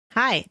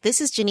Hi,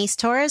 this is Janice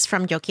Torres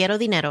from Yo Quiero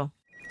Dinero.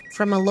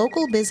 From a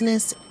local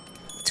business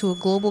to a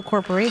global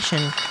corporation,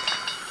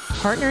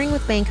 partnering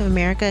with Bank of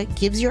America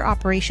gives your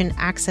operation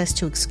access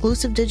to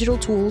exclusive digital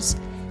tools,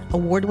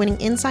 award-winning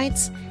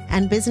insights,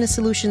 and business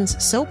solutions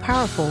so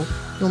powerful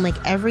you'll make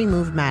every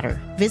move matter.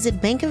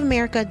 Visit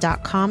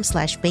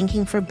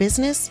bankofamerica.com/banking for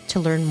business to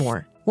learn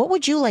more. What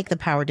would you like the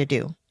power to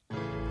do?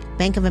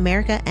 Bank of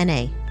America,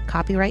 N.A.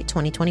 Copyright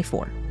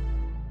 2024.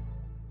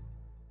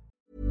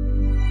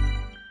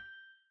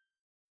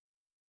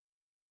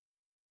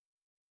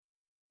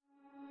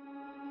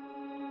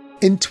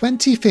 In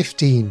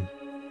 2015,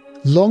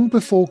 long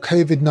before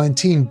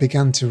COVID-19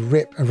 began to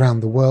rip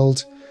around the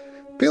world,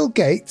 Bill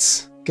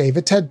Gates gave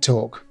a TED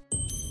Talk.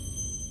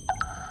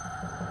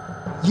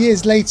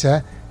 Years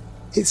later,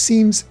 it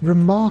seems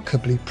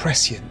remarkably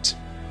prescient.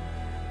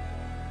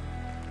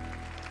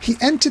 He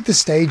entered the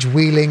stage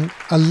wheeling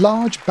a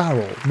large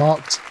barrel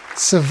marked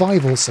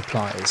survival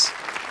supplies.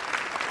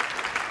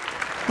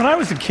 When I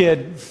was a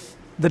kid,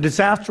 the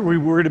disaster we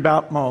worried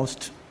about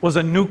most was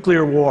a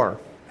nuclear war.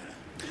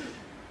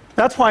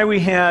 That's why we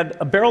had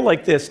a barrel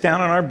like this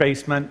down in our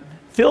basement,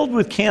 filled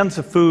with cans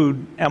of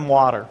food and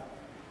water.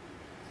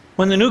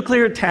 When the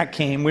nuclear attack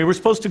came, we were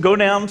supposed to go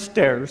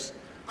downstairs,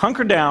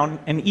 hunker down,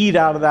 and eat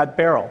out of that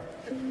barrel.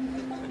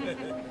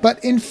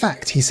 But in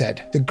fact, he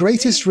said, the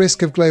greatest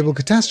risk of global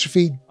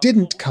catastrophe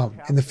didn't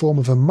come in the form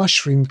of a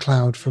mushroom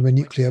cloud from a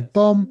nuclear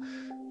bomb,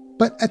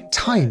 but a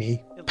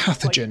tiny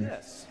pathogen.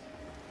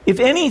 If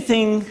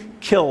anything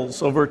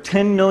kills over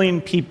 10 million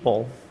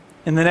people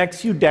in the next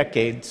few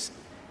decades,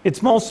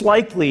 it's most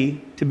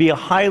likely to be a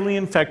highly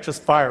infectious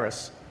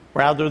virus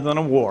rather than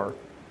a war.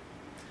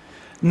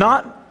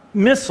 Not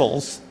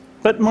missiles,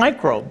 but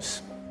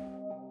microbes.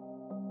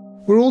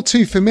 We're all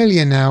too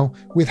familiar now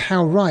with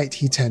how right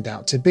he turned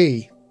out to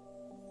be.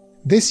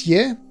 This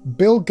year,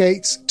 Bill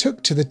Gates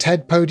took to the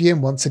TED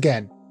podium once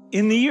again.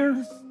 In the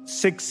year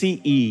 6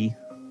 CE,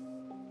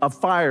 a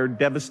fire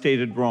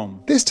devastated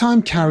Rome. This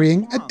time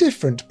carrying a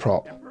different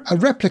prop, a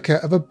replica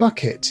of a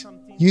bucket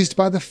used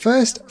by the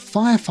first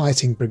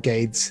firefighting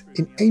brigades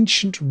in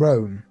ancient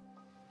Rome.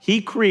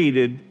 He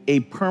created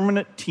a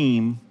permanent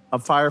team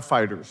of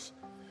firefighters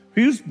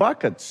who used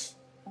buckets,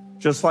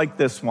 just like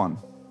this one.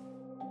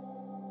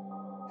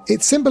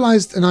 It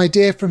symbolised an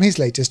idea from his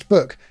latest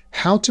book,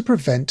 How to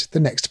Prevent the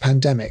Next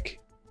Pandemic.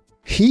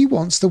 He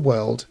wants the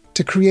world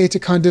to create a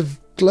kind of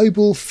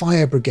global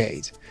fire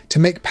brigade to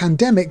make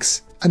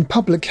pandemics and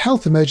public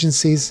health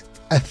emergencies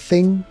a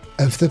thing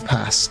of the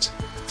past.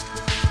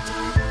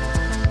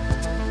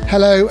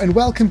 Hello and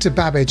welcome to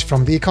Babbage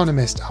from The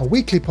Economist, our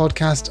weekly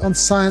podcast on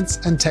science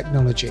and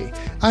technology.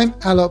 I'm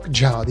Alok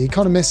Jha, The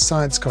Economist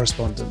science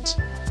correspondent.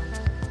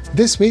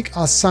 This week,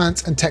 our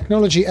science and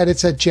technology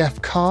editor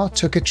Jeff Carr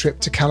took a trip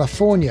to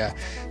California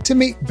to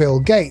meet Bill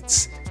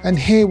Gates and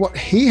hear what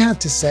he had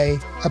to say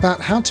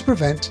about how to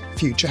prevent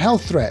future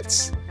health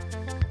threats.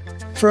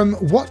 From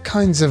what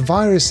kinds of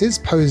viruses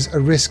pose a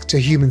risk to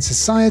human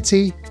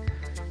society,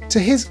 to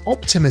his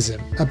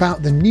optimism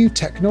about the new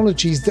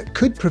technologies that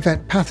could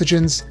prevent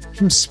pathogens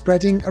from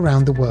spreading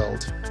around the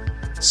world.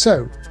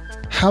 So,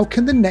 how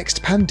can the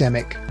next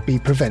pandemic be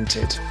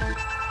prevented?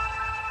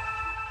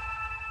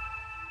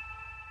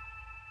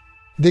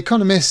 The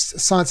Economist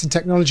science and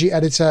technology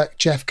editor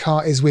Jeff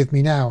Carr is with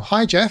me now.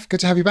 Hi Jeff, good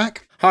to have you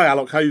back. Hi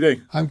Alok, how are you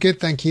doing? I'm good,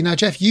 thank you. Now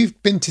Jeff,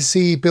 you've been to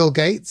see Bill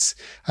Gates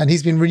and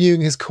he's been renewing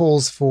his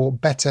calls for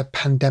better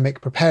pandemic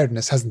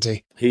preparedness, hasn't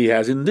he? He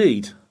has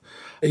indeed.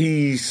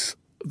 He's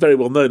very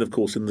well known, of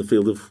course, in the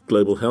field of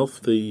global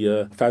health.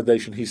 The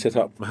foundation he set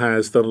up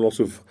has done a lot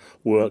of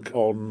work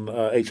on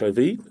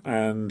HIV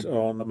and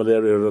on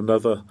malaria and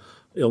other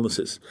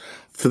illnesses.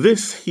 For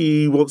this,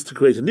 he wants to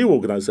create a new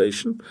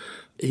organisation.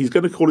 He's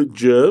going to call it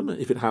GERM,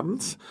 if it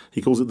happens.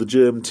 He calls it the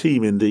GERM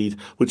team, indeed,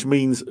 which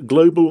means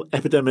Global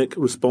Epidemic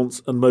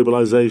Response and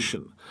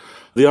Mobilisation.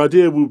 The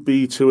idea would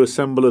be to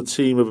assemble a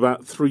team of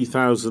about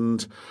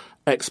 3,000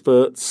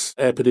 experts,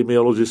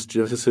 epidemiologists,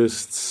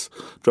 geneticists,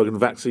 drug and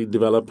vaccine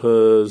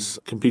developers,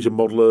 computer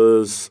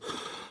modelers,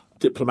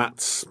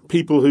 diplomats,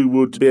 people who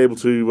would be able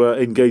to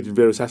engage in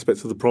various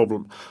aspects of the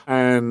problem.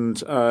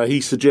 And he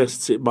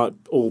suggests it might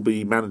all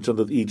be managed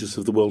under the aegis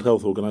of the World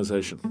Health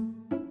Organization.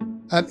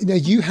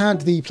 You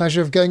had the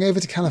pleasure of going over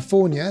to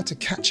California to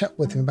catch up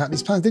with him about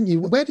these plans, didn't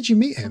you? Where did you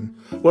meet him?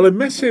 Well, I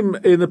met him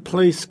in a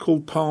place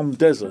called Palm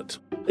Desert.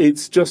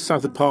 It's just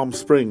south of Palm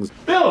Springs.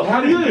 Bill,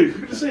 how do you do?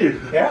 Good to see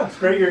you. Yeah, it's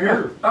great you're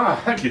here.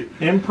 Thank you.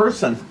 In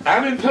person.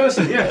 And in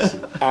person, yes.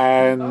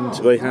 And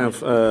they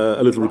have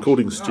a little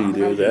recording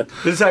studio there.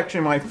 This is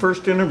actually my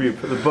first interview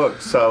for the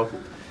book, so...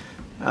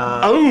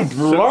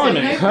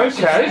 blimey.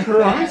 Okay,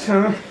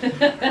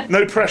 right.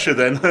 No pressure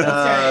then.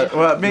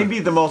 Well, maybe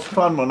the most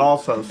fun one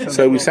also.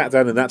 So we sat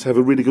down in that to have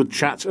a really good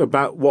chat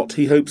about what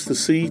he hopes to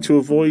see to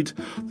avoid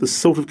the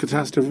sort of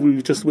catastrophe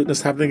we've just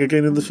witnessed happening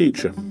again in the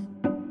future.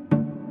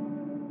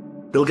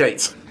 Bill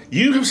Gates,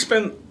 you have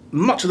spent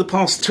much of the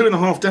past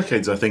 2.5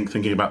 decades, I think,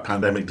 thinking about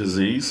pandemic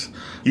disease.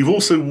 You've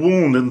also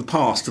warned in the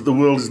past that the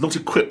world is not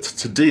equipped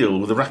to deal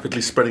with a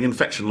rapidly spreading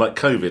infection like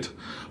COVID.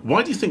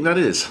 Why do you think that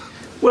is?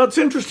 Well, it's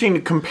interesting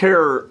to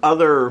compare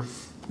other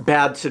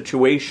bad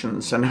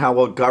situations and how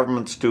well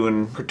governments do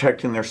in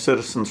protecting their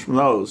citizens from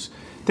those.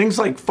 Things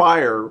like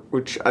fire,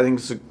 which I think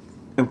is an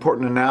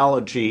important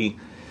analogy.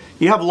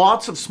 You have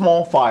lots of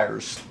small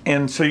fires,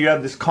 and so you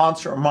have this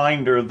constant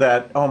reminder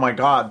that, oh my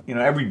God,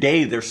 every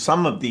day there's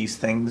some of these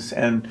things,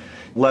 and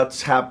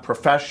let's have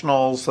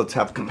professionals, let's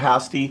have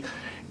capacity,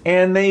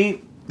 and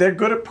they're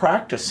good at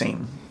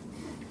practicing.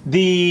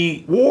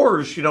 The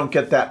wars you don't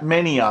get that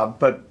many of,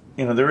 but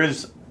there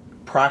is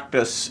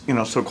practice,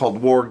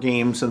 so-called war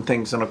games and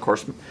things, and of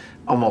course,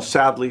 almost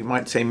sadly, you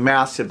might say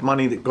massive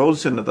money that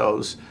goes into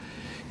those.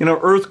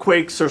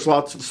 Earthquakes, there's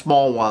lots of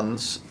small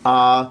ones.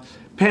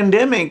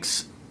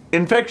 Pandemics,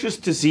 infectious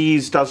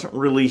disease doesn't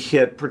really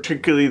hit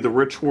particularly the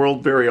rich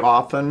world very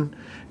often.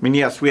 I mean,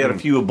 yes, we had a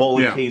few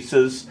Ebola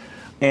cases,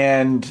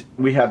 and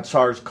we had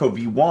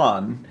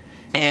SARS-CoV-1,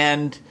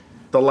 and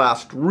the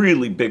last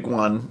really big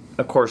one,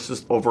 of course,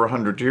 is over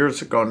 100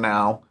 years ago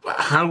now.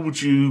 How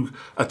would you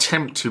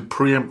attempt to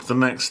preempt the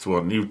next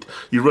one?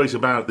 You wrote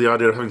about the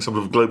idea of having some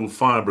sort of global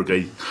fire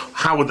brigade.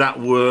 How would that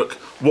work?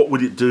 What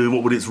would it do?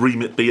 What would its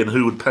remit be? And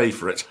who would pay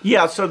for it?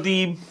 Yeah, so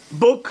the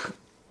book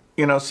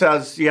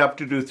says you have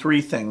to do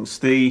three things.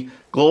 The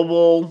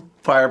global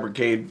fire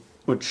brigade,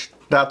 which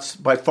that's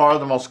by far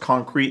the most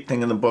concrete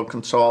thing in the book,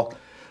 and so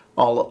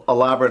I'll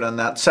elaborate on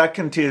that.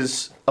 Second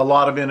is a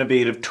lot of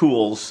innovative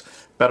tools,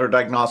 better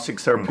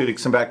diagnostics,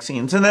 therapeutics, and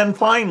vaccines. And then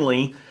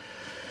finally,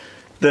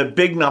 the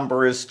big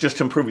number is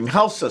just improving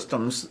health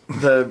systems.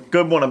 The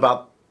good one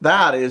about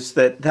that is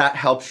that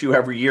helps you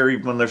every year,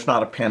 even when there's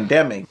not a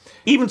pandemic.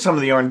 Even some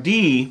of the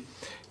R&D,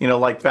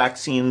 like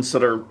vaccines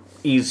that are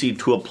easy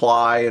to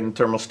apply and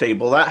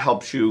thermostable, that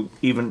helps you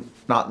even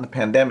not in the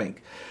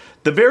pandemic.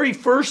 The very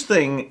first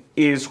thing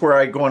is where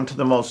I go into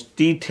the most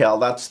detail.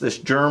 That's this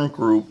germ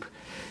group.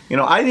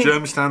 I think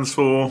GERM stands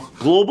for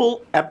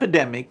Global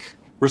Epidemic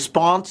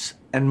Response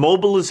and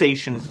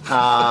Mobilization. It's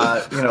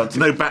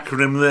no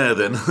backronym there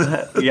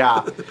then.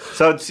 Yeah.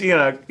 So it's,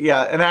 an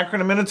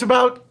acronym, and it's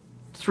about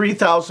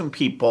 3,000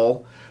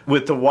 people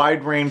with a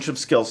wide range of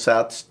skill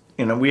sets.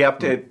 We have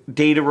to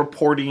data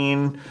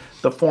reporting,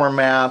 the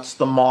formats,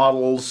 the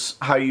models,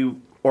 how you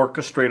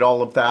orchestrate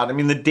all of that. I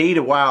mean, the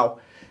data, wow,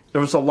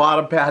 there was a lot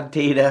of bad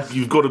data.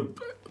 You've got to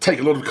take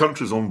a lot of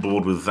countries on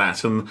board with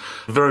that, and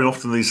very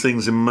often these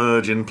things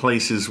emerge in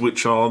places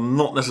which are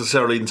not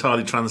necessarily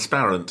entirely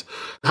transparent.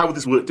 How would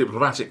this work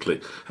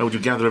diplomatically? How would you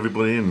gather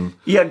everybody in?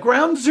 Yeah,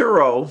 ground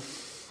zero,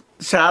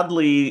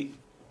 sadly,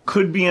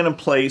 could be in a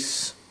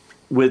place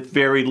with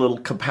very little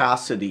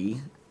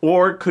capacity,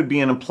 or it could be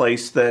in a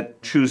place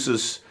that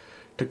chooses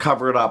to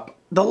cover it up.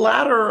 The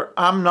latter,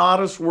 I'm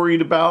not as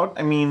worried about.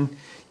 I mean,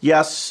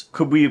 yes,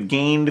 could we have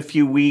gained a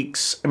few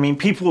weeks? I mean,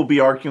 people will be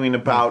arguing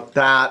about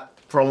that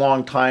for a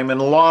long time, and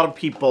a lot of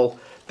people,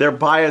 their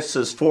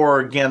biases for or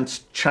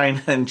against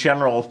China in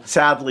general,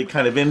 sadly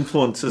kind of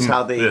influences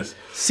how they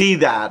see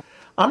that.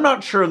 I'm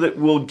not sure that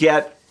we'll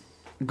get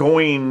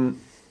going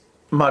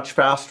much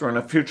faster in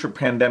a future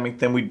pandemic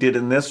than we did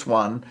in this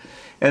one.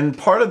 And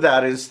part of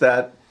that is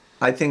that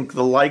I think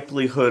the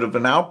likelihood of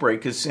an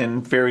outbreak is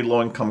in very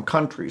low-income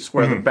countries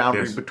where the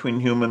boundary between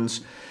humans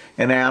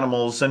and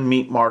animals and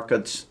meat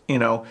markets,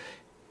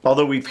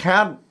 although we've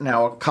had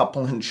now a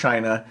couple in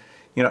China,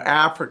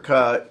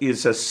 Africa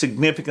is a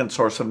significant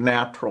source of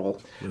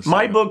natural.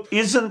 My book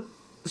isn't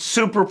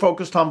super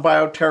focused on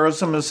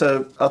bioterrorism as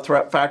a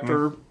threat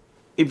factor.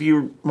 If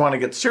you want to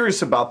get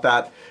serious about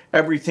that,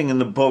 everything in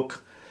the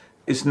book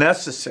is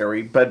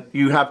necessary, but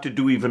you have to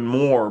do even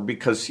more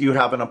because you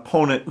have an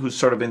opponent who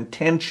sort of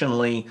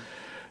intentionally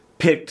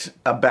picked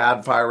a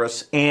bad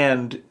virus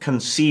and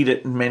concede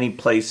it in many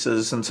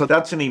places, and so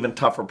that's an even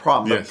tougher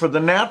problem. But for the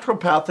natural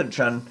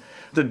pathogen,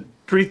 the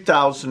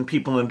 3,000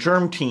 people in the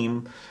germ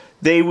team,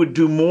 they would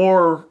do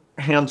more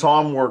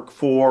hands-on work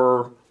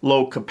for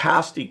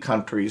low-capacity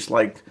countries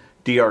like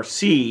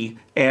DRC,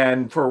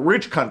 and for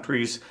rich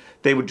countries,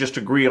 they would just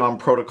agree on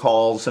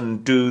protocols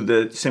and do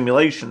the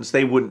simulations.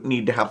 They wouldn't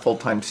need to have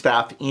full-time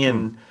staff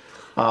in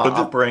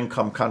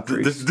upper-income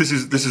countries. This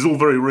is all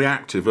very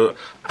reactive.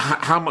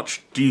 How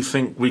much do you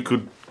think we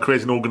could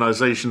create an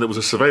organisation that was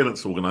a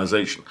surveillance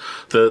organisation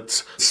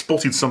that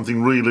spotted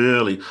something really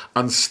early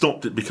and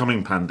stopped it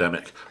becoming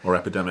pandemic or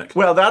epidemic?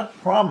 Well, that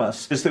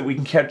promise is that we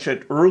can catch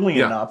it early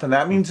enough, and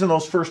that means in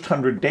those first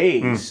 100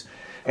 days,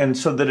 and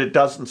so that it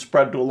doesn't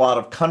spread to a lot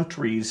of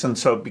countries, and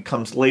so it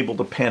becomes labeled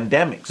a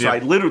pandemic. So I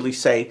literally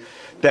say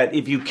that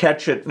if you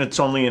catch it and it's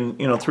only in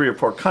 3 or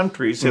 4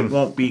 countries, it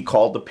won't be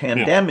called a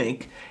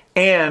pandemic,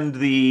 and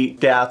the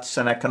deaths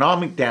and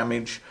economic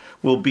damage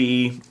will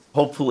be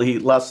hopefully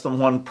less than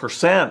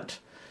 1%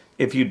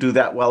 if you do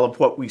that well of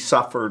what we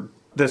suffered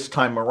this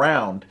time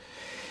around.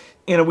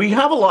 We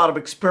have a lot of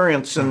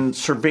experience in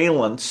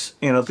surveillance.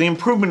 The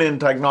improvement in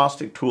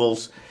diagnostic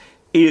tools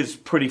is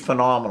pretty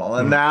phenomenal,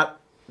 and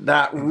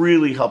that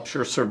really helps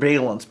your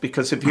surveillance,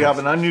 because if you have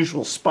an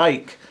unusual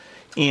spike,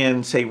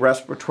 in, say,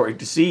 respiratory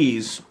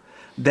disease,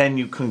 then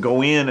you can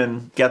go in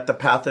and get the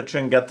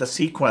pathogen, get the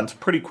sequence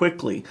pretty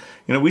quickly.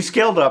 We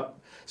scaled up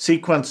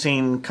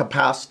sequencing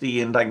capacity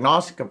and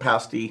diagnostic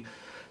capacity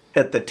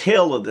at the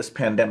tail of this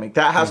pandemic.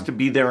 That has to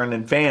be there in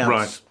advance.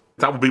 Right.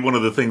 That would be one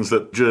of the things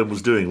that Germ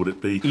was doing, would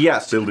it be?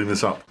 Yes. Building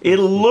this up?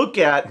 It'll look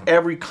at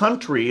every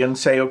country and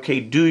say, okay,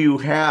 do you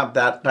have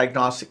that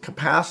diagnostic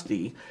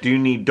capacity? Do you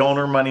need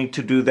donor money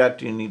to do that?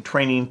 Do you need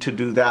training to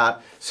do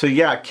that? So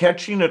yeah,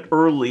 catching it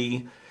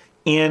early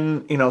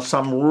in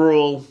some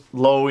rural,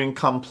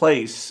 low-income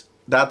place,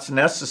 that's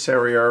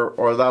necessary,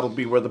 or that'll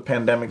be where the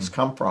pandemics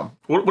come from.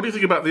 What do you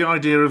think about the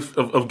idea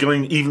of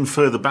going even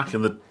further back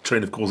in the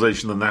chain of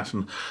causation than that?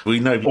 And we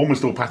know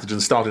almost all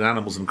pathogens start in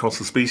animals and cross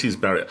the species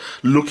barrier.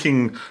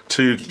 Looking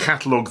to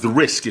catalogue the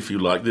risk, if you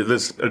like.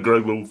 There's a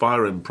global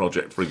virome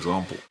project, for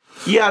example.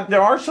 Yeah,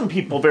 there are some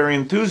people very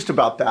enthused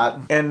about that,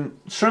 and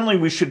certainly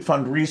we should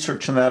fund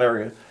research in that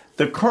area.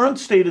 The current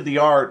state of the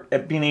art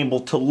at being able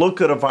to look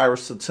at a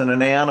virus that's in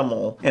an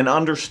animal and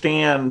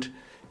understand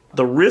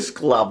the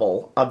risk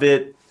level of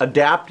it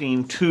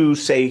adapting to,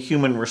 say,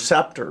 human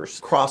receptors,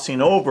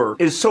 crossing over,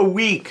 is so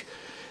weak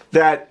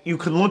that you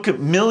can look at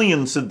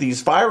millions of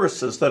these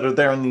viruses that are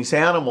there in these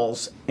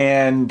animals,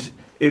 and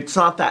it's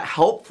not that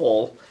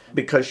helpful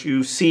because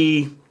you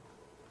see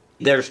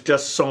there's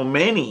just so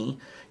many.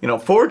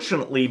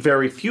 Fortunately,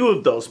 very few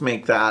of those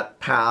make that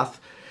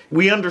path.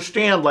 We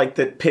understand,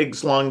 that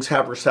pigs' lungs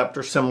have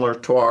receptors similar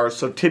to ours,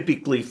 so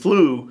typically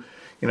flu,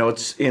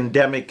 it's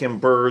endemic in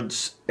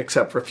birds,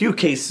 except for a few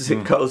cases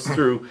it goes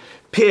through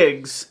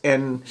pigs,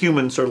 and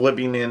humans are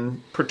living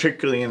in,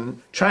 particularly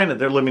in China,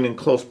 they're living in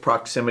close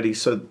proximity,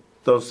 so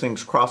those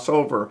things cross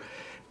over.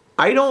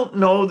 I don't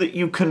know that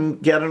you can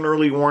get an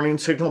early warning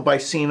signal by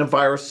seeing a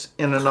virus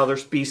in another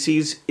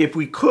species. If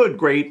we could,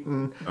 great.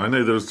 And I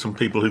know there's some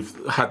people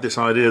who've had this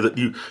idea that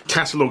you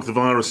catalogue the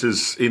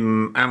viruses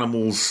in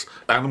animals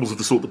of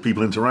the sort that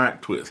people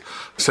interact with.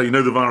 So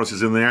the virus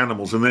is in the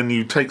animals, and then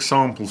you take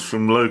samples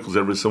from locals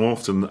every so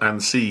often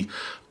and see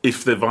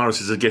if the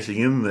viruses are getting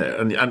in there.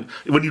 And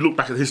when you look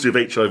back at the history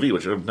of HIV,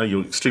 which I know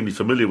you're extremely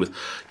familiar with,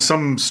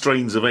 some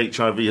strains of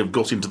HIV have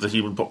got into the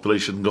human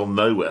population and gone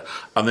nowhere.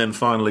 And then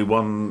finally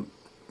one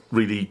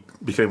really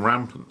became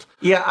rampant.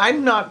 Yeah,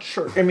 I'm not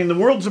sure. The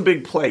world's a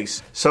big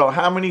place. So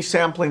how many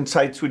sampling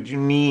sites would you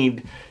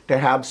need to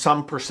have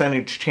some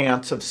percentage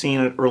chance of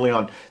seeing it early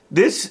on?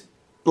 This,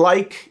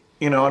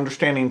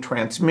 understanding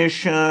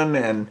transmission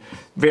and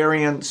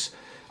variants,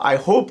 I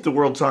hope the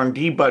world's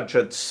R&D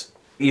budgets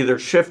either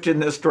shift in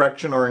this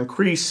direction or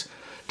increase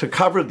to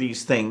cover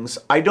these things.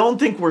 I don't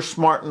think we're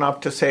smart enough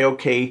to say,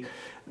 okay,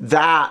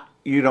 that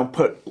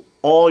put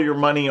all your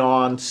money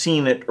on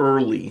seeing it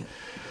early.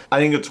 I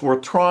think it's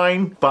worth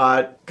trying,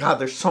 but God,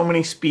 there's so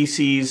many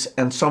species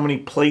and so many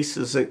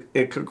places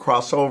it could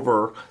cross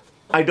over.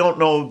 I don't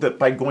know that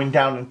by going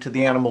down into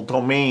the animal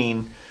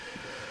domain,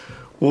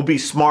 we'll be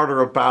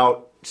smarter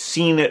about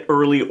seeing it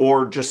early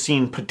or just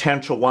seeing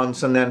potential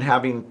ones and then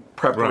having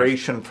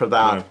preparation for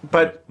that. Right.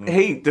 But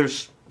hey,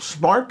 there's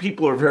smart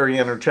people who are very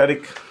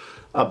energetic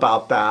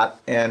about that,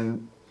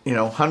 and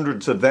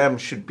hundreds of them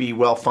should be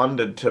well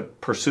funded to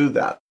pursue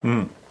that.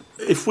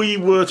 If we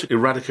were to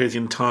eradicate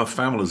entire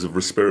families of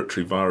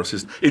respiratory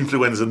viruses,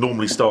 influenza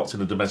normally starts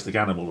in a domestic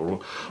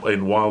animal or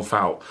in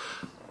wildfowl.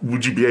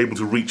 Would you be able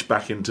to reach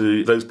back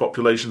into those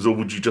populations, or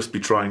would you just be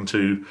trying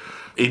to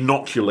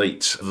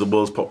inoculate the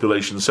world's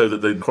population so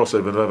that the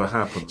crossover never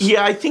happens?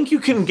 Yeah, I think you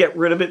can get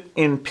rid of it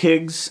in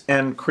pigs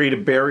and create a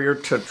barrier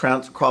to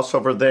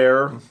crossover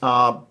there.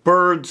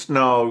 Birds,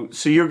 no.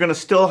 So you're going to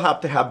still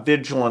have to have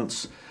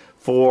vigilance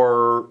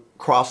for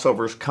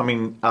crossovers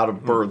coming out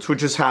of birds,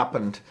 which has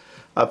happened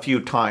a few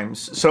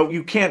times. So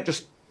you can't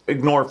just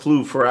ignore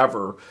flu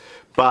forever,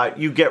 but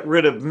you get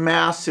rid of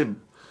massive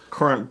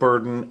current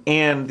burden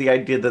and the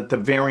idea that the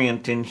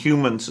variant in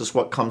humans is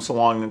what comes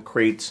along and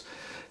creates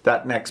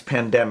that next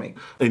pandemic.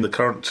 In the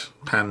current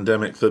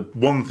pandemic, the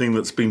one thing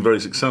that's been very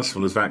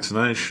successful is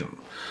vaccination.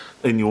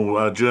 In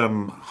your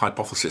germ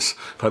hypothesis,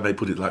 if I may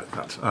put it like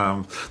that,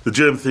 the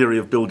germ theory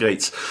of Bill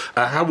Gates,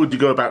 how would you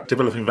go about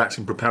developing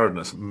vaccine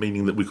preparedness,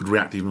 meaning that we could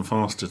react even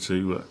faster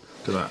to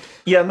that?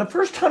 Yeah, in the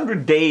first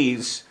 100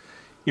 days,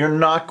 you're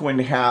not going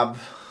to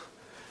have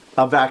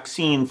a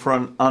vaccine for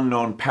an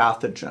unknown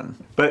pathogen.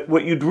 But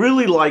what you'd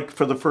really like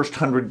for the first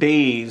 100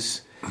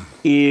 days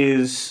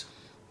is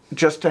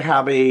just to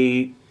have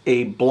a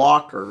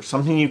blocker,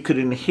 something you could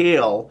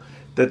inhale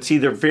that's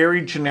either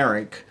very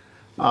generic.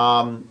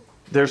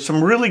 There's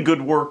some really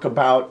good work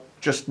about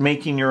just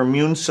making your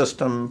immune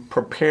system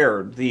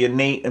prepared, the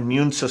innate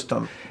immune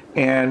system,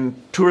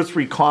 and 2 or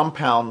 3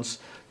 compounds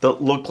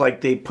that look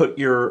like they put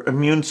your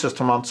immune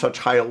system on such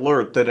high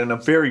alert that in a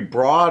very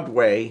broad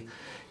way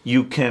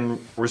you can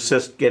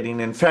resist getting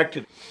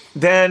infected.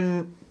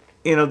 Then,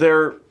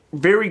 they're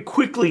very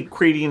quickly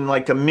creating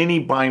like a mini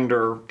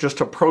binder,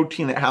 just a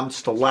protein that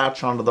happens to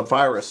latch onto the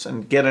virus,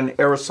 and get an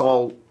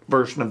aerosol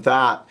version of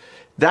that.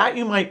 That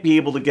you might be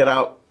able to get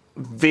out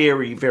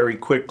very, very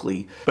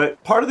quickly.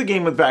 But part of the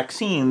game with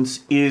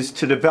vaccines is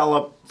to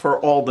develop, for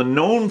all the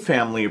known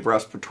family of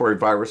respiratory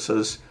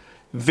viruses,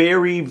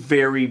 very,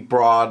 very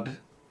broad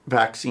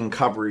vaccine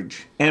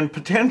coverage, and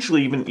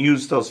potentially even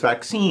use those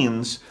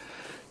vaccines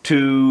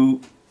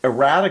to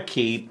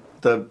eradicate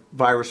the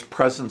virus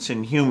presence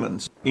in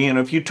humans.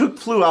 If you took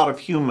flu out of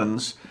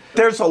humans,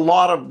 there's a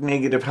lot of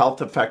negative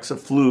health effects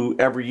of flu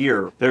every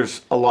year.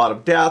 There's a lot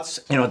of deaths.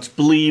 It's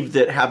believed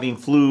that having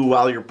flu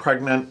while you're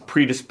pregnant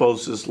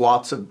predisposes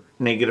lots of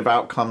negative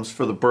outcomes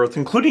for the birth,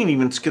 including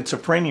even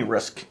schizophrenia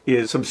risk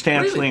is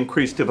substantially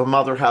increased if a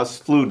mother has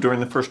flu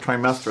during the first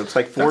trimester. It's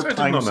like 4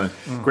 times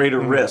greater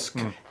risk.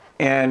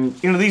 And,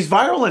 these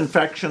viral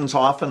infections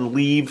often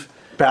leave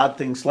bad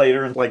things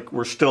later. Like,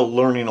 we're still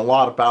learning a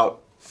lot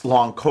about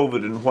long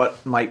COVID and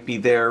what might be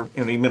there.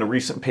 Even a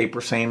recent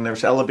paper saying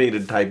there's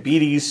elevated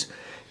diabetes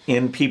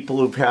in people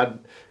who've had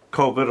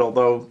COVID,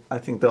 although I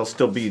think there'll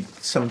still be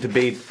some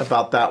debate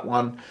about that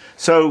one.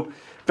 So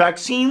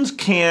vaccines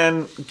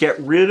can get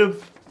rid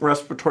of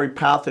respiratory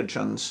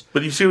pathogens.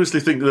 But you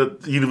seriously think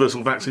that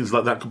universal vaccines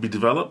like that could be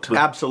developed?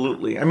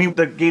 Absolutely.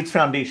 The Gates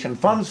Foundation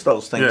funds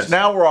those things. Yes.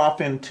 Now we're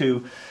off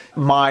into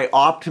my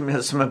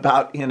optimism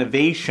about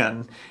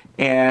innovation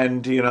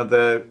and,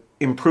 the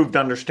improved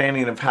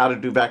understanding of how to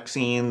do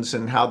vaccines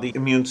and how the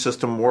immune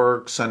system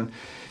works. And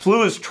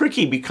flu is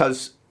tricky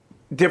because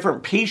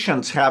different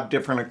patients have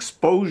different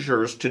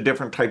exposures to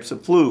different types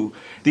of flu.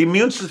 The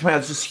immune system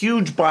has this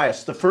huge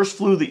bias. The first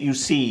flu that you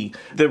see,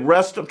 the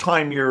rest of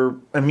time your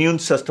immune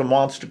system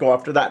wants to go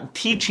after that and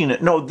teaching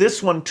it, no,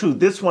 this one too,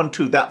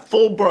 that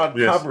full broad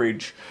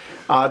coverage.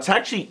 It's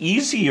actually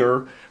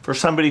easier for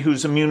somebody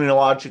who's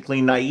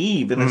immunologically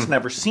naive and has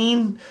never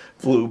seen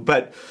flu.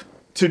 But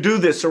to do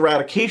this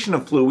eradication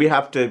of flu, we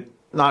have to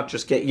not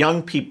just get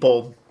young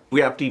people,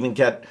 we have to even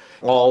get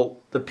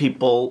all the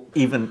people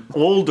even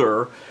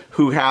older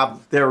who have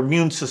their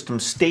immune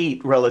system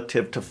state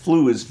relative to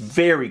flu is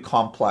very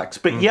complex.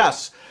 But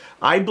yes,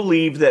 I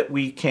believe that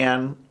we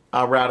can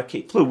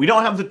eradicate flu. We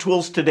don't have the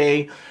tools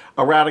today.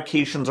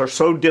 Eradications are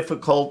so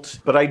difficult,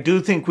 but I do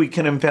think we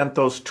can invent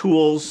those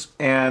tools,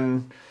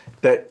 and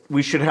that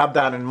we should have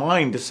that in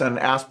mind as an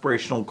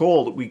aspirational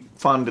goal that we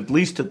fund at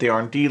least at the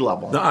R&D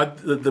level.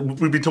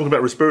 We've been talking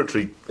about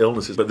respiratory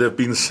illnesses, but there have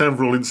been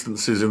several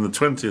instances in the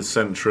 20th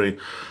century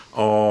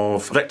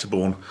of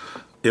vector-borne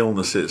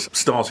illnesses,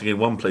 starting in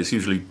one place,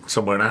 usually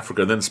somewhere in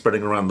Africa, and then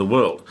spreading around the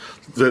world.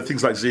 There are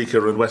things like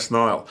Zika and West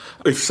Nile.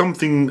 If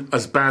something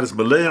as bad as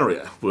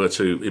malaria were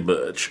to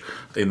emerge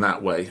in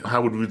that way,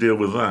 how would we deal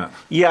with that?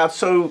 Yeah,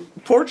 so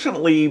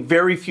fortunately,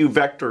 very few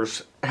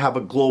vectors have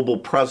a global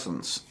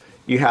presence.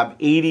 You have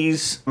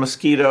Aedes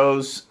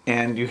mosquitoes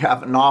and you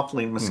have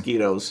Anopheline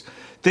mosquitoes.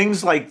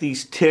 Things like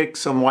these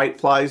ticks and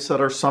whiteflies that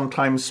are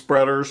sometimes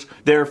spreaders,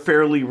 they're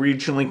fairly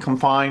regionally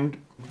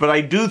confined. But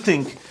I do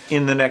think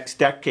in the next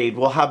decade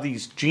we'll have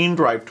these gene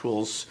drive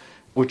tools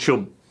which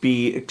will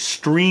be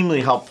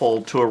extremely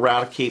helpful to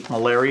eradicate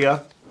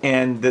malaria,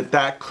 and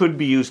that could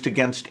be used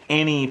against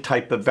any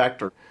type of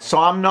vector. So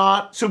I'm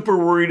not super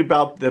worried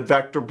about the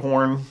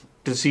vector-borne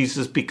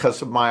diseases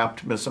because of my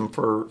optimism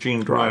for gene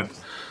drive.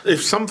 Right.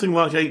 If something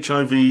like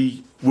HIV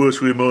were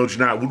to emerge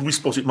now, would we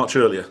spot it much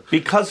earlier?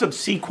 Because of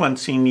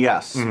sequencing,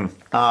 yes.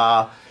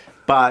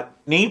 But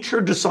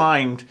nature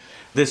designed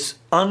this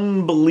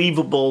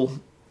unbelievable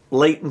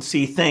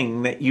latency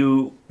thing that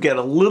you get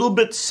a little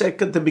bit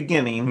sick at the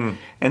beginning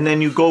and then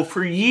you go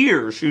for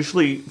years,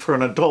 usually for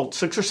an adult,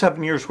 6 or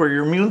 7 years, where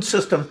your immune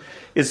system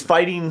is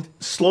fighting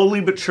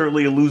slowly but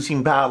surely a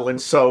losing battle. And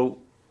so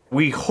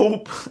we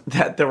hope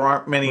that there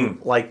aren't many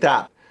like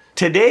that.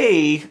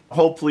 Today,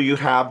 hopefully you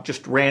have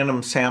just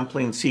random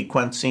sampling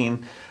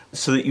sequencing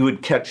so that you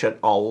would catch it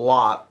a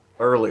lot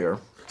earlier.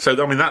 So,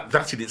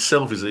 that in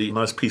itself is a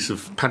nice piece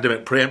of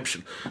pandemic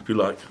preemption, if you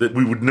like, that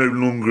we would no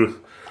longer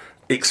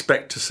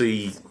expect to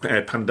see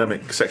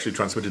pandemic sexually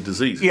transmitted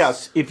disease.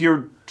 Yes, if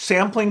you're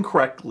sampling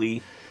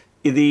correctly,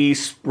 the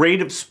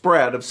rate of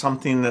spread of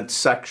something that's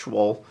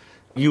sexual,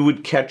 you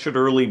would catch it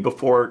early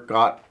before it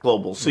got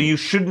global. So you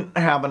shouldn't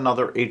have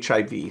another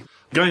HIV.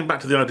 Going back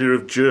to the idea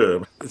of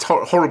germ, it's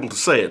horrible to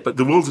say it, but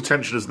the world's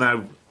attention is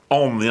now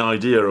on the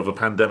idea of a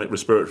pandemic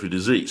respiratory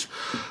disease.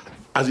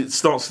 As it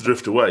starts to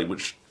drift away,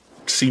 which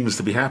seems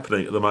to be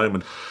happening at the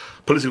moment,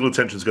 political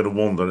attention is going to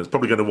wander, and it's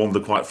probably going to wander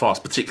quite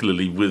fast,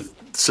 particularly with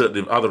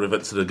certain other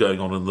events that are going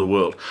on in the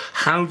world.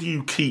 How do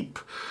you keep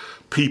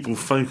people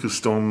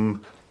focused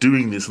on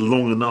doing this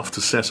long enough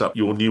to set up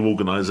your new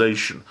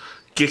organisation,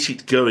 get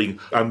it going,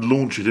 and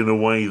launch it in a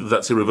way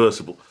that's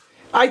irreversible?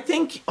 I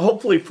think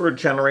hopefully for a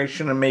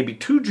generation and maybe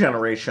 2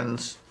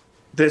 generations,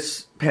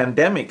 this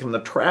pandemic and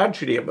the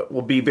tragedy of it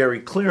will be very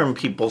clear in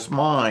people's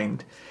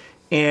mind.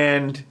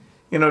 And,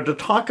 to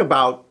talk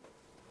about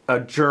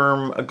a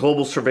germ, a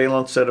global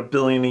surveillance at $1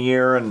 billion a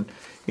year and,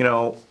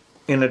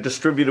 in a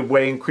distributed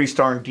way, increased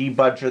R&D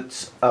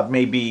budgets of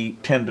maybe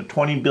 10 to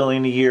 20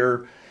 billion a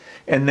year,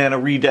 and then a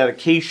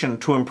rededication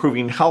to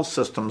improving health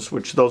systems,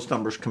 which those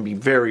numbers can be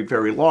very,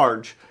 very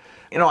large.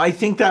 I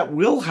think that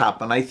will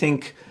happen. I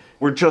think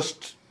we're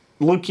just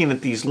looking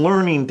at these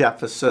learning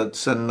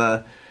deficits and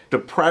the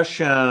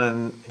depression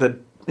and the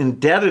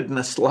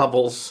indebtedness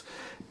levels,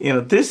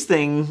 this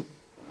thing,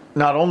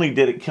 not only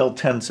did it kill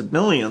tens of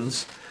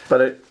millions,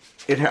 but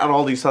it had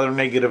all these other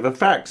negative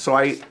effects. So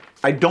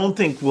I don't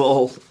think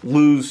we'll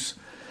lose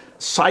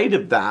sight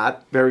of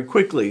that very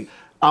quickly.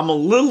 I'm a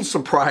little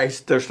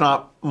surprised there's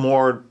not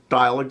more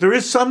dialogue. There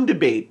is some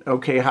debate,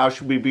 okay, how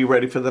should we be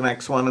ready for the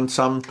next one, and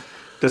some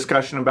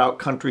discussion about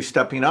countries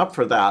stepping up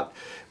for that.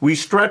 We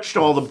stretched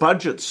all the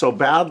budgets so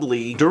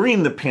badly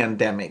during the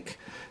pandemic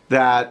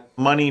that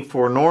money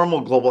for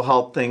normal global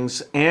health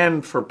things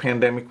and for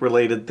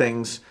pandemic-related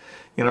things,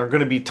 are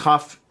going to be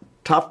tough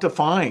to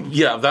find.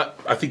 Yeah, that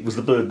I think was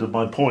the burden of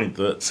my point,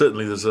 that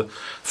certainly there's a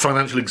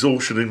financial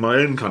exhaustion in my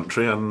own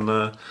country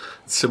and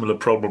similar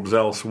problems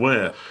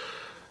elsewhere.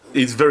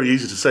 It's very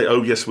easy to say,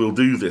 oh yes, we'll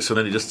do this, and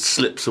then it just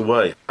slips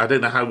away. I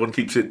don't know how one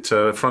keeps it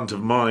front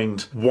of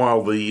mind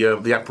while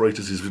the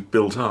apparatus is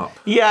built up.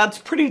 Yeah, it's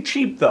pretty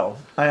cheap though.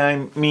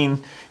 I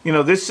mean,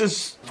 this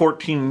is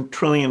 $14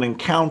 trillion and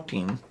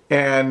counting.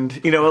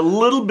 And, a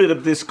little bit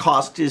of this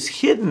cost is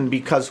hidden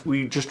because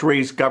we just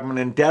raised government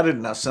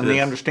indebtedness and the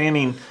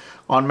understanding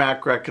on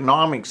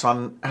macroeconomics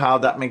on how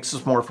that makes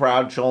us more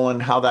fragile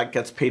and how that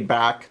gets paid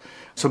back.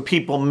 So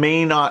people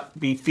may not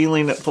be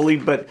feeling it fully.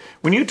 But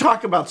when you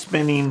talk about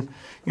spending,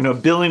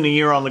 $1 billion a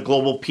year on the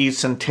global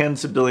piece and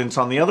tens of billions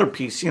on the other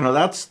piece,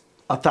 that's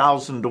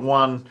 1,000 to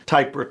 1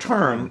 type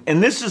return.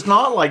 And this is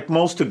not like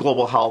most of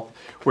global health,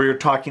 where you're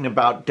talking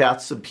about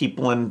deaths of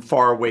people in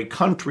faraway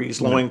countries,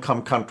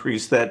 low-income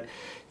countries that,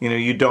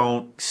 you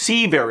don't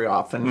see very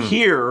often.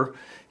 Here,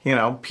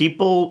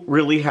 people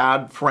really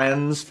had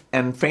friends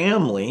and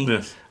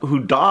family who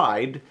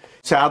died.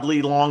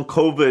 Sadly, long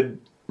COVID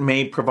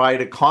may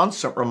provide a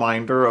constant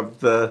reminder of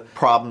the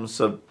problems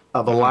of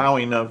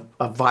allowing a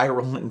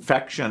viral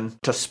infection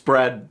to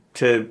spread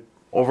to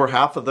over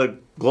half of the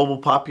global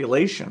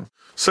population.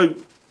 So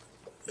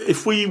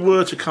if we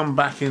were to come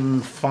back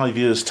in 5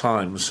 years'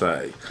 time,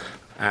 say,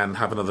 and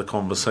have another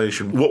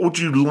conversation, what would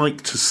you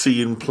like to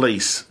see in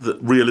place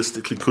that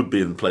realistically could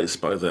be in place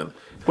by then?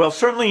 Well,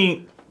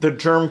 certainly the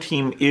germ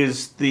team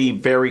is the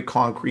very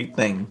concrete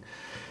thing.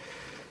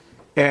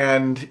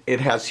 And it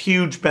has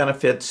huge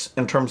benefits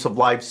in terms of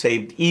lives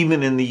saved,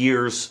 even in the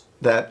years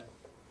that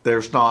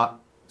there's not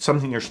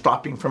something you're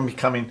stopping from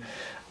becoming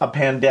a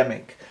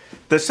pandemic.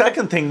 The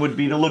second thing would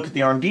be to look at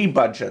the R&D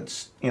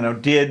budgets.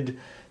 Did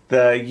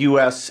the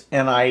U.S.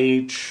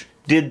 NIH,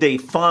 did they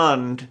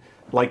fund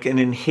like an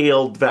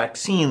inhaled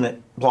vaccine that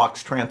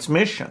blocks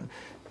transmission?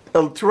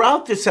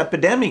 Throughout this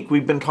epidemic,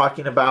 we've been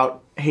talking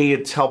about, hey,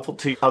 it's helpful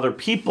to other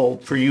people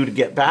for you to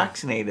get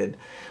vaccinated.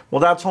 Well,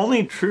 that's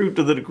only true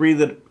to the degree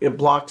that it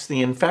blocks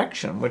the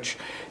infection, which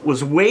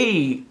was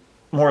way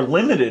more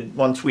limited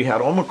once we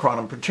had Omicron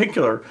in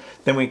particular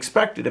than we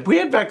expected. If we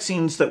had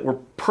vaccines that were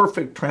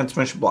perfect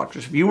transmission blockers,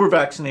 if you were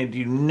vaccinated,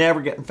 you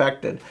never get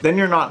infected, then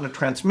you're not in a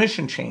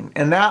transmission chain.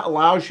 And that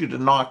allows you to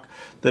knock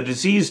the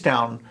disease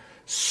down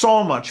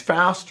so much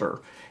faster.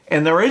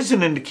 And there is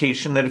an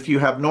indication that if you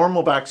have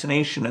normal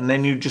vaccination and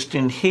then you just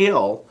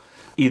inhale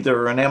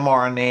either an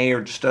mRNA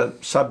or just a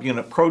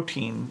subunit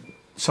protein,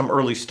 some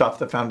early stuff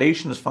the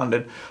foundation has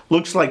funded,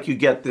 looks like you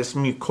get this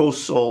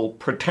mucosal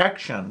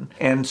protection.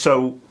 And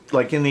so,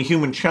 like in the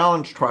human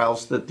challenge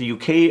trials that the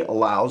UK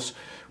allows,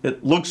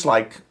 it looks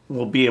like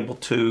we'll be able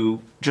to,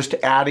 just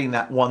adding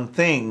that one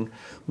thing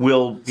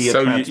will be a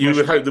transmission. So you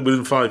would hope that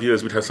within 5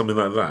 years we'd have something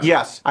like that?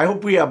 Yes. I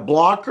hope we have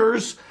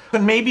blockers.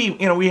 And maybe,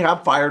 we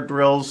have fire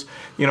drills.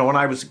 When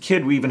I was a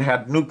kid, we even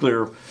had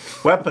nuclear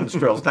weapons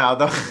drills. Now,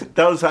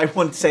 those I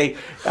wouldn't say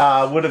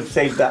would have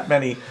saved that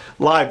many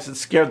lives. It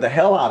scared the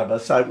hell out of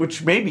us,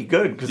 which may be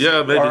good because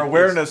our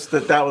awareness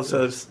that was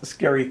a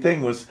scary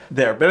thing was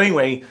there. But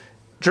anyway,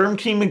 germ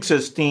team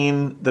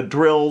existing, the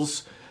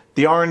drills,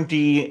 the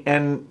R&D,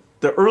 and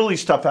the early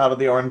stuff out of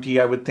the R&D,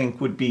 I would think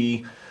would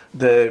be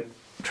the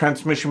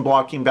transmission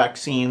blocking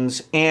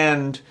vaccines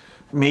and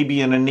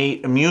maybe an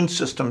innate immune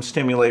system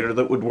stimulator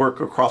that would work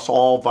across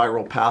all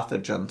viral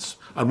pathogens.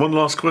 And one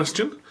last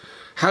question.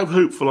 How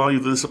hopeful are you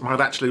that this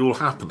might actually all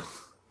happen?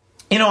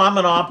 I'm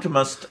an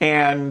optimist,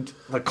 and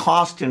the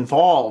cost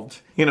involved,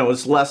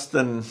 is less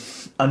than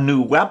a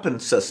new weapon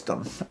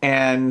system.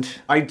 And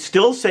I'd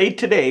still say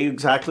today,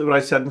 exactly what I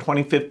said in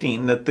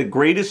 2015, that the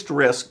greatest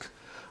risk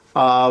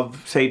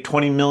of, say,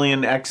 20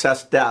 million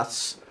excess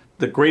deaths,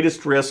 the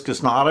greatest risk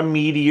is not a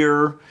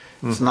meteor,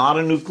 it's not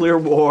a nuclear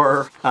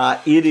war,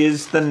 it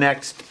is the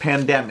next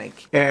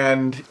pandemic.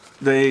 And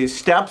the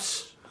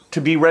steps to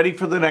be ready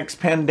for the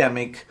next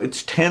pandemic,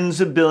 it's tens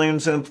of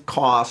billions of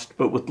cost,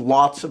 but with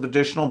lots of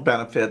additional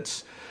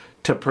benefits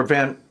to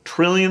prevent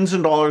trillions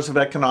of dollars of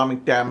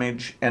economic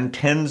damage and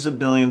tens of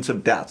billions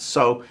of deaths.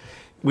 So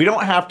we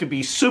don't have to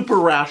be super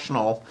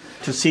rational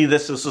to see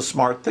this as a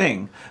smart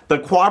thing. The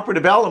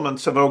cooperative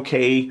elements of,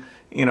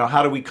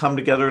 how do we come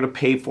together to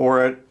pay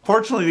for it?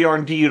 Fortunately, the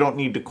R&D, you don't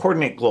need to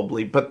coordinate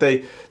globally. But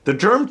the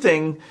germ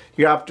thing,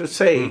 you have to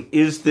say,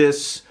 is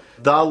this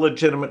the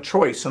legitimate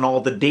choice, and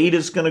all the data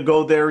is going to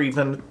go there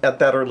even at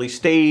that early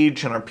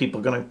stage, and are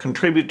people going to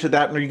contribute to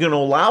that, and are you going to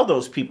allow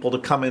those people to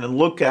come in and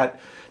look at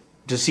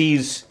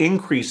disease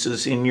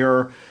increases in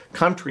your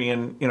country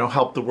and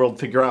help the world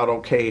figure out,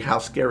 okay, how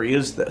scary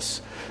is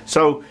this?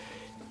 So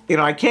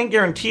I can't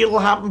guarantee it'll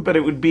happen, but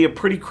it would be a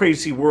pretty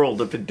crazy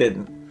world if it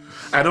didn't.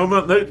 And on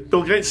that note,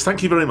 Bill Gates,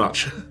 thank you very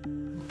much.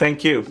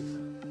 Thank you.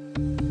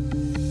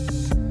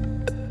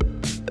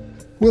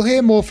 We'll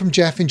hear more from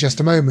Jeff in just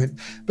a moment.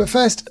 But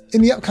first,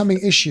 in the upcoming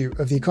issue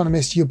of The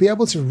Economist, you'll be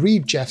able to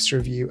read Jeff's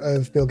review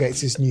of Bill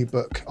Gates' new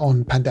book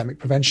on pandemic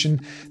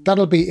prevention.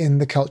 That'll be in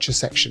the culture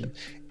section.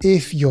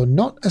 If you're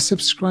not a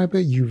subscriber,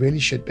 you really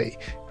should be.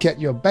 Get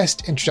your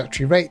best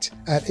introductory rate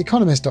at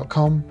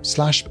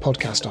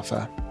economist.com/podcast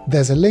offer.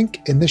 There's a link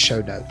in the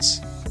show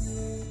notes.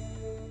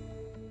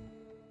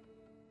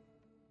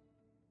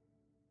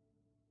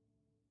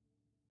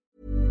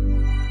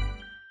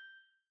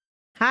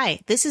 Hi,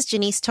 this is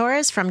Janice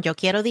Torres from Yo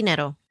Quiero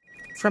Dinero.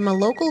 From a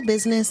local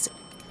business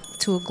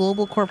to a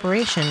global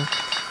corporation,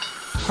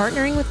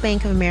 partnering with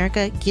Bank of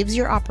America gives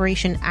your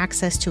operation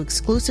access to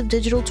exclusive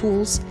digital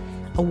tools,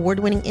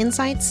 award-winning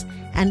insights,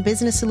 and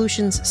business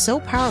solutions so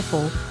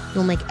powerful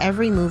you'll make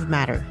every move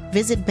matter.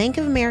 Visit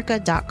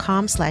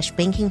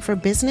bankofamerica.com/banking for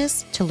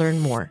business to learn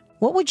more.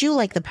 What would you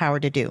like the power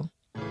to do?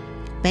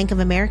 Bank of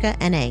America,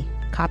 N.A.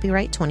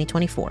 Copyright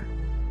 2024.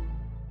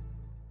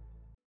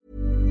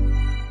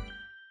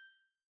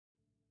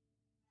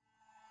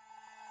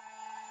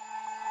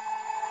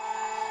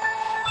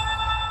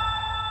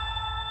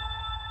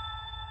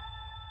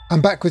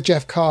 I'm back with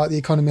Jeff Carr, The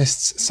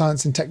Economist's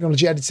science and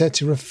technology editor,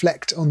 to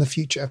reflect on the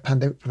future of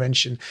pandemic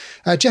prevention.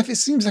 Jeff, it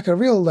seems like it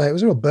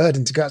was a real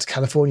burden to go out to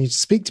California to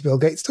speak to Bill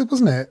Gates,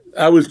 wasn't it?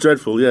 That was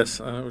dreadful,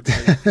 yes.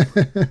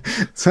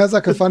 Sounds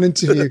like a fun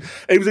interview.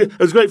 It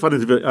was a great fun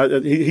interview.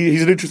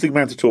 He's an interesting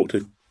man to talk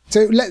to.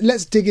 So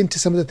let's dig into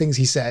some of the things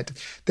he said.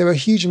 There are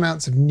huge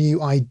amounts of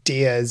new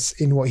ideas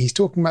in what he's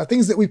talking about,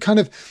 things that we've kind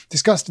of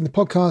discussed in the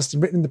podcast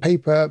and written in the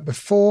paper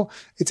before.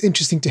 It's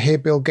interesting to hear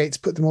Bill Gates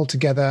put them all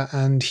together,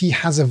 and he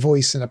has a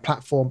voice and a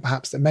platform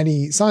perhaps that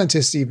many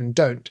scientists even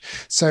don't.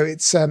 So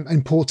it's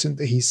important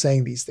that he's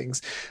saying these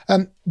things.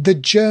 The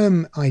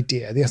germ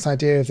idea, this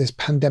idea of this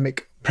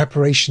pandemic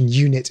preparation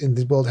unit in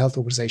the World Health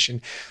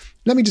Organization.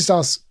 Let me just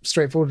ask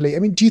straightforwardly,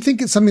 do you think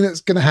it's something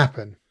that's going to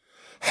happen?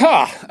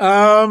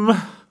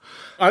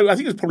 I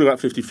think it's probably about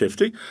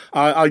 50-50.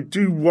 I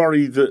do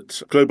worry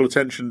that global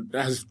attention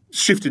has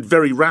shifted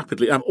very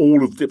rapidly, and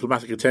all of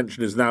diplomatic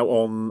attention is now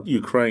on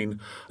Ukraine.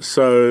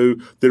 So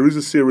there is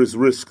a serious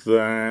risk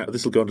that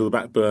this will go into the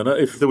back burner.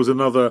 If there was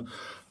another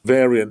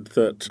variant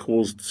that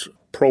caused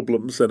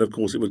problems, then of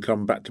course it would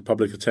come back to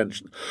public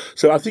attention.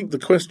 So I think the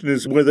question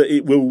is whether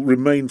it will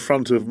remain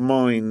front of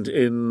mind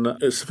in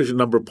a sufficient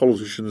number of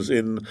politicians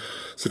in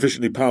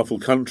sufficiently powerful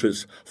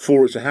countries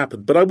for it to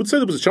happen. But I would say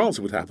there was a chance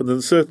it would happen,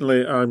 and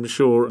certainly I'm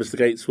sure Mr.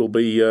 Gates will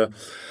be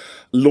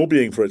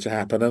lobbying for it to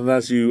happen. And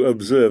as you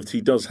observed,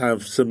 he does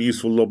have some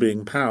useful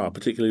lobbying power,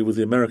 particularly with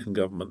the American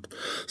government.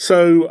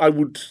 So I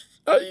would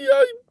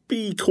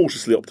be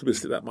cautiously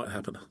optimistic that might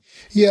happen.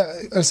 Yeah,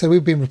 so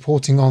we've been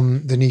reporting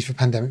on the need for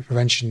pandemic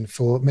prevention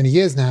for many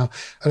years now.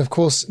 And of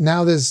course,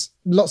 now there's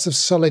lots of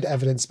solid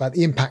evidence about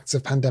the impacts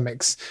of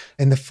pandemics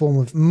in the form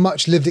of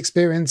much lived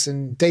experience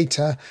and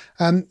data.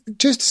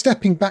 Just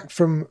stepping back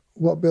from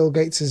what Bill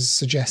Gates is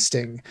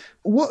suggesting,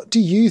 what do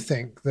you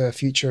think the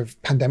future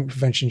of pandemic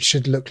prevention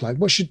should look like?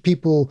 What should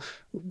people,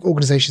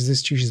 organizations,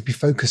 institutions be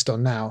focused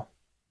on now?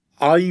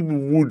 I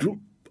would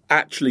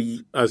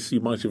actually, as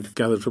you might have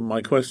gathered from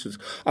my questions,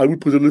 I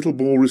would put a little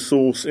more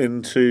resource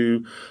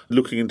into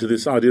looking into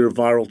this idea of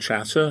viral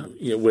chatter,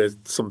 where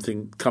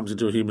something comes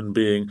into a human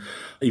being,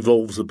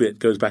 evolves a bit,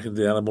 goes back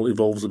into the animal,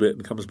 evolves a bit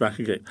and comes back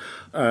again,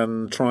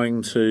 and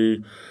trying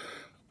to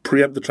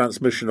preempt the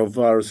transmission of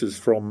viruses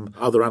from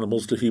other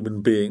animals to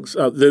human beings.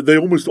 They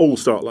almost all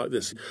start like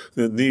this.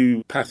 The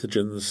new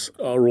pathogens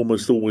are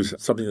almost always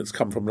something that's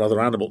come from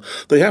another animal.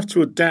 They have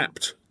to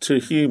adapt to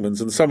humans,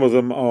 and some of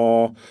them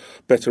are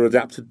better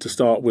adapted to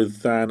start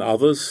with than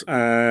others.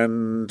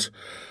 And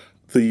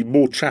the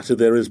more chatter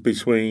there is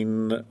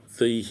between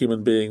the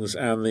human beings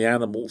and the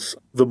animals,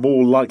 the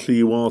more likely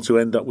you are to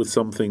end up with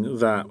something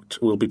that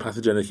will be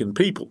pathogenic in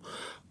people.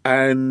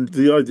 And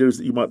the idea is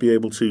that you might be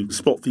able to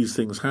spot these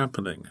things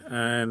happening.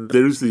 And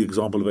there is the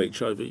example of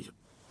HIV.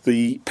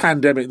 The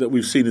pandemic that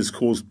we've seen is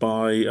caused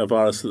by a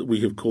virus that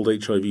we have called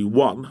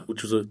HIV-1,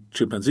 which was a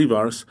chimpanzee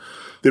virus.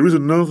 There is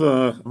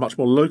another much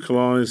more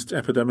localized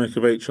epidemic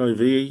of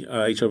HIV,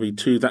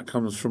 HIV-2, that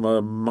comes from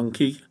a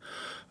monkey.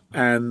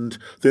 And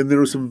then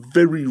there are some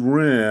very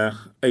rare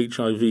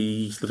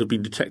HIVs that have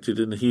been detected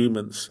in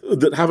humans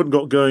that haven't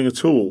got going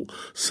at all.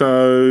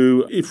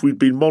 So if we'd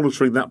been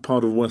monitoring that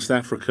part of West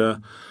Africa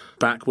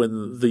back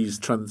when these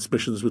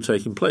transmissions were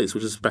taking place,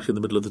 which is back in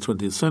the middle of the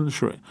 20th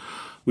century,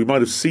 we might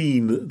have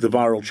seen the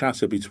viral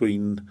chatter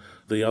between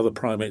the other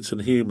primates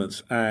and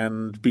humans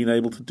and been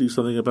able to do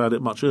something about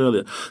it much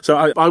earlier. So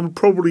I would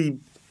probably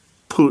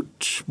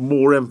put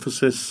more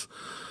emphasis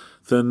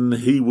than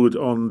he would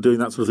on doing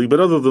that sort of thing. But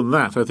other than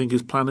that, I think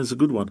his plan is a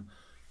good one.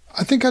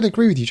 I think I'd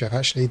agree with you, Jeff,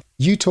 actually.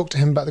 You talked to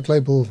him about the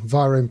Global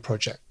Virome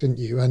Project, didn't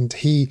you? And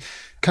he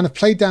kind of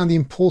played down the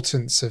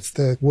importance of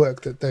the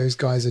work that those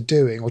guys are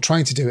doing, or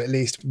trying to do at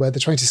least, where they're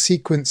trying to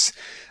sequence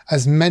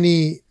as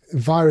many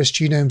virus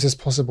genomes as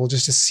possible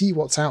just to see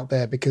what's out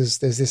there, because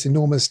there's this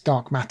enormous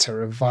dark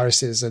matter of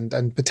viruses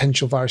and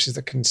potential viruses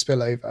that can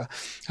spill over.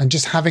 And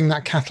just having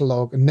that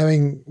catalogue and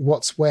knowing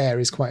what's where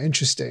is quite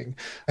interesting.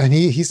 And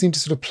he seemed to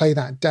sort of play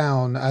that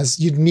down, as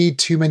you'd need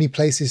too many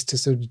places to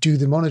sort of do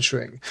the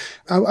monitoring.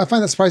 I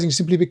find that surprising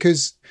simply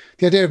because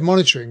the idea of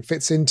monitoring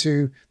fits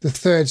into the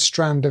third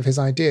strand of his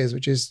ideas,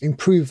 which is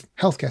improve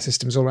healthcare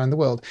systems all around the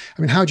world.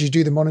 I mean, how do you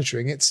do the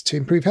monitoring? It's to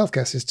improve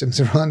healthcare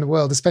systems around the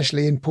world,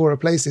 especially in poorer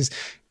places.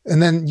 And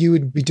then you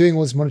would be doing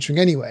all this monitoring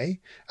anyway,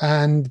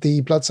 and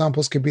the blood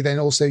samples could be then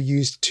also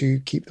used to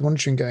keep the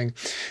monitoring going.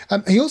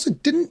 He also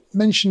didn't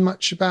mention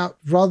much about,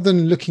 rather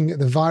than looking at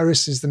the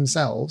viruses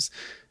themselves,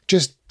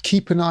 just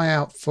keep an eye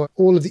out for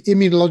all of the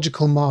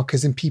immunological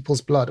markers in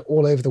people's blood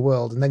all over the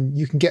world. And then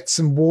you can get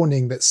some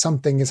warning that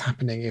something is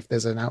happening if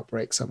there's an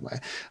outbreak somewhere.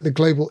 The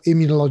Global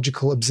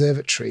Immunological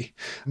Observatory,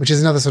 which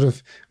is another sort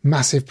of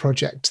massive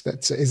project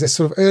that is a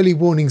sort of early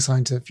warning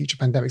sign to future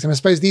pandemics. And I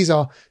suppose these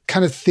are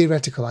kind of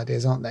theoretical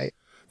ideas, aren't they?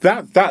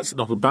 That's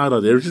not a bad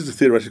idea. It is a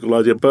theoretical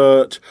idea,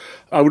 but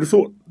I would have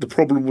thought the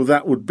problem with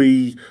that would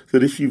be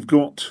that if you've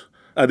got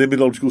an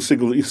immunological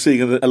signal that you're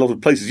seeing in a lot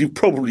of places, you've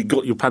probably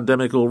got your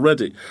pandemic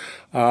already.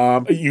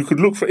 You could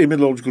look for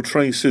immunological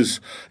traces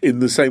in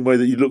the same way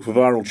that you look for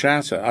viral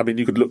chatter. I mean,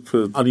 you could look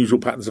for unusual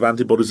patterns of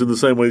antibodies in the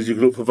same way as you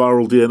could look for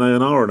viral DNA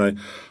and RNA.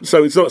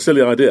 So it's not a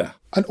silly idea.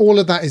 And all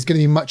of that is going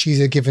to be much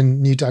easier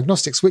given new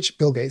diagnostics, which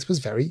Bill Gates was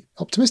very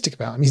optimistic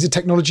about. I mean, he's a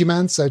technology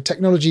man, so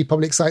technology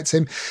probably excites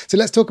him. So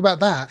let's talk about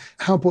that.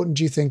 How important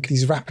do you think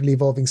these rapidly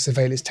evolving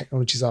surveillance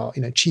technologies are?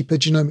 You know, cheaper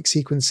genomic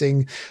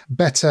sequencing,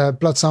 better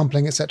blood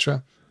sampling,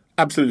 etc.?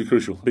 Absolutely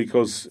crucial,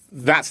 because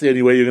that's the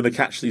only way you're going to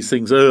catch these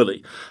things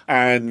early.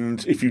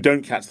 And if you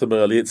don't catch them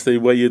early, it's the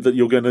way that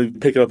you're going to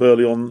pick up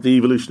early on the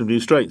evolution of new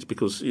strains.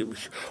 Because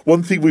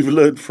one thing we've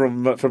learned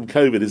from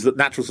COVID is that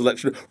natural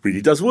selection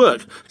really does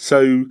work.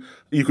 So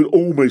you could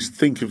almost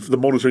think of the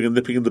monitoring and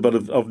nipping in the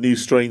bud of new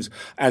strains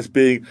as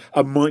being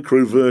a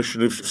micro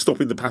version of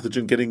stopping the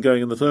pathogen getting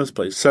going in the first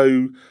place.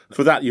 So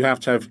for that, you have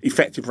to have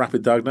effective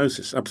rapid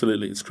diagnosis.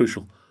 Absolutely, it's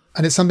crucial.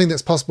 And it's something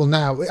that's possible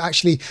now.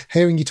 Actually,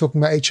 hearing you talking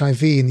about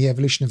HIV and the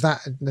evolution of that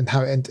and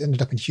how it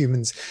ended up in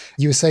humans,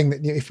 you were saying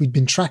that, you know, if we'd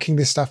been tracking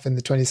this stuff in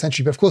the 20th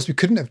century, but of course we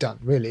couldn't have done,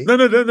 really. No,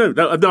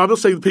 I'm not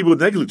saying that people were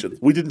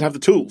negligent. We didn't have the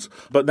tools,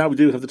 but now we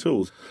do have the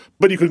tools.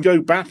 But you can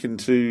go back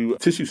into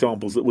tissue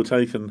samples that were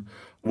taken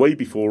way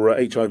before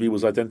HIV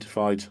was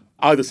identified,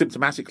 either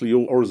symptomatically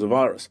or as a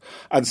virus,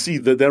 and see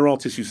that there are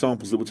tissue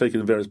samples that were taken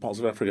in various parts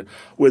of Africa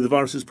where the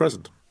virus is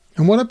present.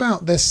 And what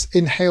about this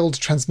inhaled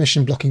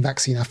transmission blocking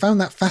vaccine? I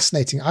found that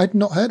fascinating. I'd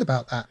not heard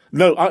about that.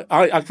 No,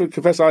 I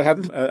confess I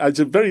hadn't. It's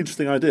a very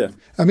interesting idea.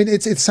 I mean,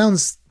 it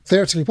sounds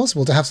theoretically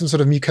possible to have some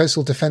sort of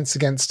mucosal defense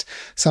against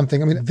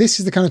something. I mean, this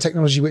is the kind of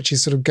technology which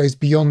is sort of goes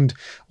beyond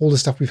all the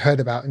stuff we've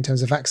heard about in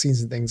terms of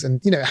vaccines and things. And,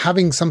 you know,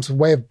 having some sort of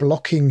way of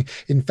blocking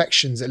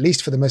infections, at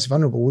least for the most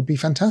vulnerable, would be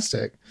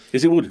fantastic.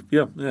 Yes, it would.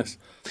 Yeah, yes.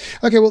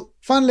 Okay, well,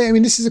 finally, I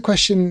mean, this is a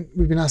question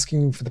we've been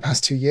asking for the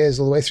past 2 years,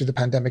 all the way through the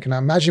pandemic, and I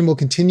imagine we'll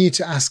continue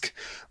to ask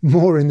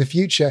more in the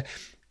future.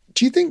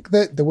 Do you think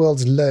that the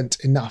world's learnt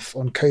enough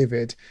on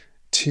COVID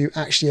to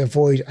actually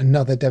avoid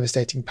another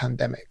devastating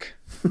pandemic?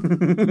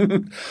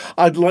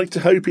 I'd like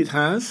to hope it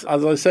has.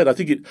 As I said, I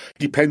think it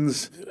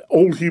depends.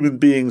 All human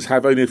beings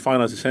have only a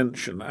finite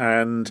attention,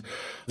 and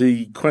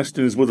the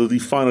question is whether the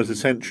finite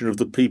attention of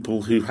the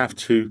people who have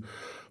to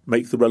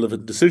make the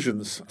relevant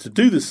decisions to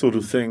do this sort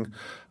of thing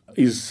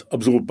is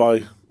absorbed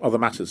by other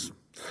matters.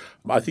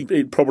 I think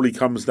it probably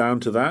comes down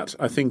to that.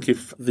 I think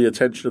if the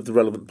attention of the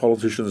relevant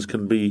politicians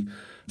can be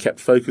kept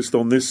focused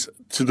on this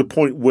to the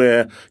point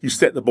where you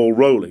set the ball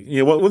rolling.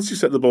 You know, once you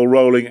set the ball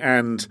rolling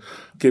and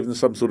given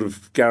some sort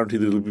of guarantee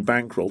that it'll be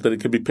bankrolled, then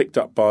it can be picked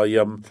up by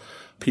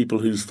people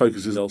whose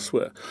focus is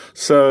elsewhere.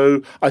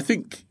 So I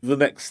think the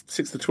next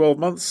 6 to 12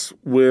 months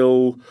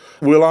we'll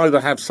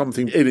either have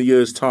something in a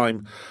year's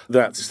time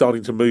that's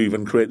starting to move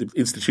and create the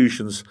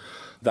institutions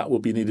that will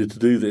be needed to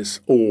do this,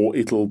 or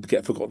it'll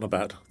get forgotten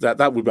about.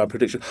 That would be my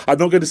prediction. I'm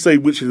not going to say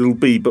which it'll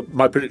be, but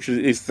my prediction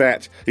is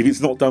that if it's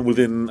not done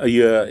within a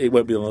year, it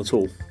won't be done at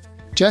all.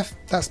 Jeff,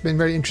 that's been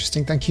very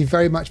interesting. Thank you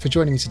very much for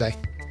joining me today.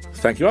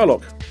 Thank you,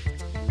 Alok.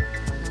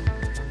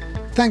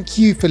 Thank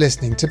you for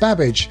listening to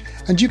Babbage,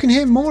 and you can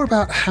hear more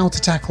about how to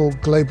tackle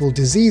global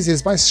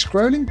diseases by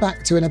scrolling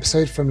back to an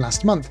episode from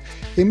last month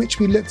in which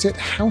we looked at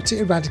how to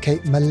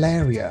eradicate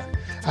malaria.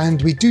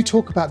 And we do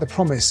talk about the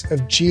promise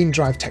of gene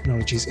drive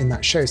technologies in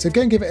that show, so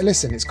go and give it a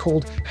listen. It's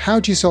called How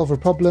Do You Solve a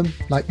Problem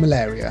Like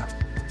Malaria?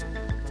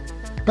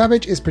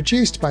 Babbage is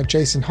produced by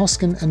Jason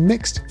Hoskin and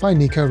mixed by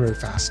Nico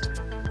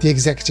Rofast. The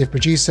executive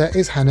producer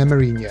is Hannah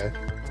Mourinho.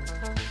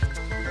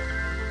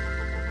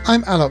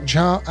 I'm Alok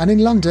Jha, and in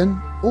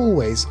London,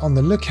 always on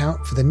the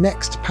lookout for the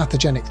next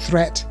pathogenic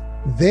threat,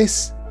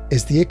 this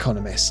is The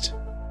Economist.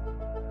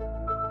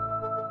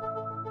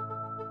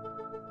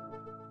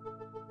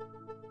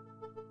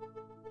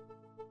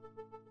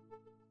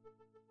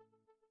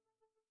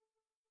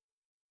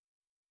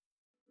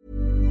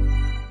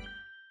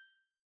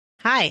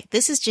 Hi,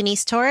 this is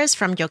Janice Torres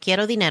from Yo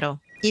Quiero Dinero.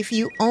 If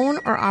you own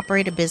or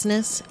operate a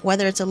business,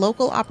 whether it's a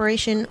local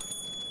operation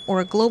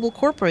or a global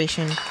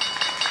corporation,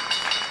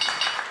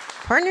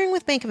 partnering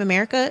with Bank of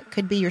America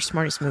could be your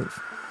smartest move.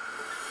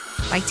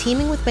 By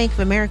teaming with Bank of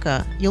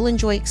America, you'll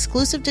enjoy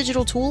exclusive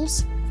digital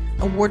tools,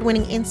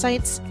 award-winning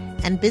insights,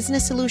 and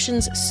business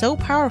solutions so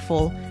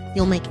powerful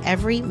you'll make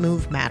every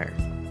move matter.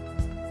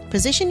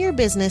 Position your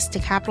business to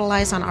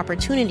capitalize on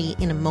opportunity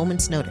in a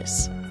moment's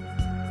notice.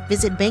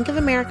 Visit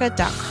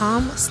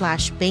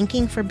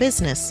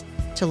bankofamerica.com/bankingforbusiness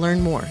to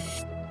learn more.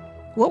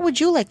 What would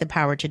you like the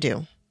power to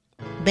do?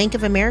 Bank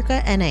of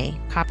America, N.A.,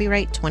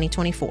 copyright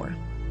 2024.